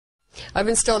I've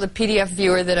installed a PDF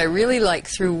viewer that I really like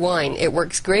through Wine. It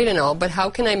works great and all, but how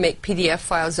can I make PDF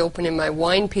files open in my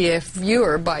Wine PDF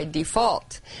viewer by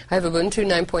default? I have Ubuntu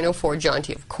 9.04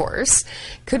 Jaunty, of course.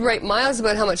 Could write miles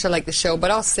about how much I like the show,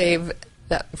 but I'll save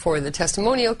that for the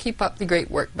testimonial. Keep up the great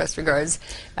work. Best regards,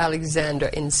 Alexandra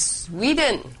in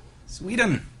Sweden.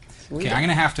 Sweden. Okay, I'm going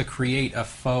to have to create a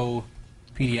faux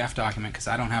PDF document because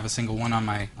I don't have a single one on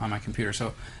my computer.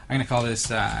 So I'm going to call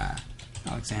this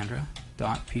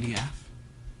Alexandra.pdf.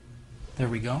 There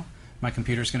we go. My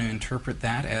computer is going to interpret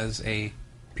that as a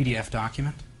PDF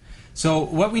document. So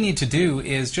what we need to do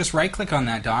is just right-click on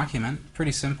that document.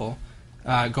 Pretty simple.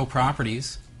 Go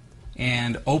Properties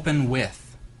and Open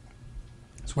With.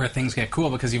 It's where things get cool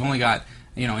because you've only got,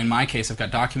 you know, in my case, I've got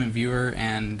Document Viewer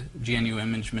and GNU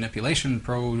Image Manipulation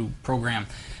program.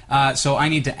 So I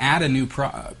need to add a new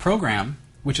program,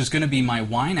 which is going to be my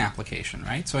Wine application,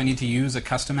 right? So I need to use a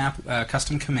custom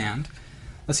command.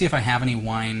 Let's see if I have any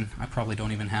Wine. I probably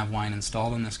don't even have Wine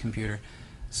installed on this computer.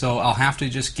 So I'll have to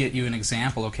just get you an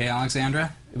example, okay,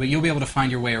 Alexandra? But you'll be able to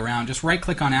find your way around. Just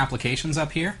right-click on Applications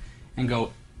up here and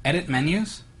go Edit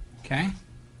Menus, okay?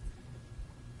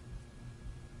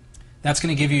 That's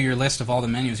going to give you your list of all the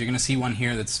menus. You're going to see one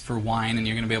here that's for Wine, and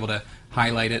you're going to be able to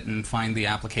highlight it and find the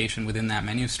application within that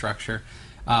menu structure.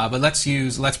 But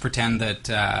let's pretend that,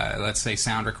 let's say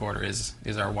Sound Recorder is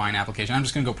our Wine application. I'm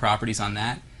just going to go Properties on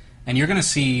that. And you're going to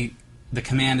see the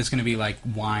command is going to be like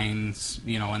Wines,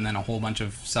 you know, and then a whole bunch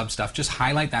of sub stuff. Just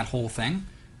highlight that whole thing.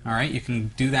 All right, you can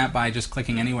do that by just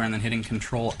clicking anywhere and then hitting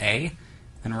Control-A,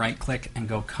 then right-click and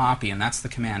go Copy, and that's the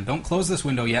command. Don't close this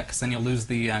window yet, because then you'll lose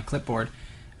the clipboard.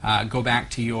 Go back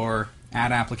to your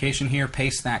Add application here,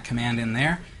 paste that command in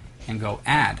there, and go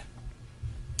Add.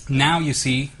 Now you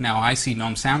see, I see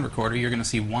GNOME Sound Recorder. You're going to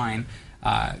see Wine.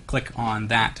 Click on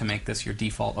that to make this your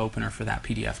default opener for that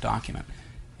PDF document.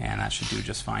 And that should do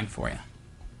just fine for you.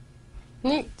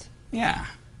 Neat. Yeah.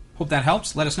 Hope that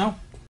helps. Let us know.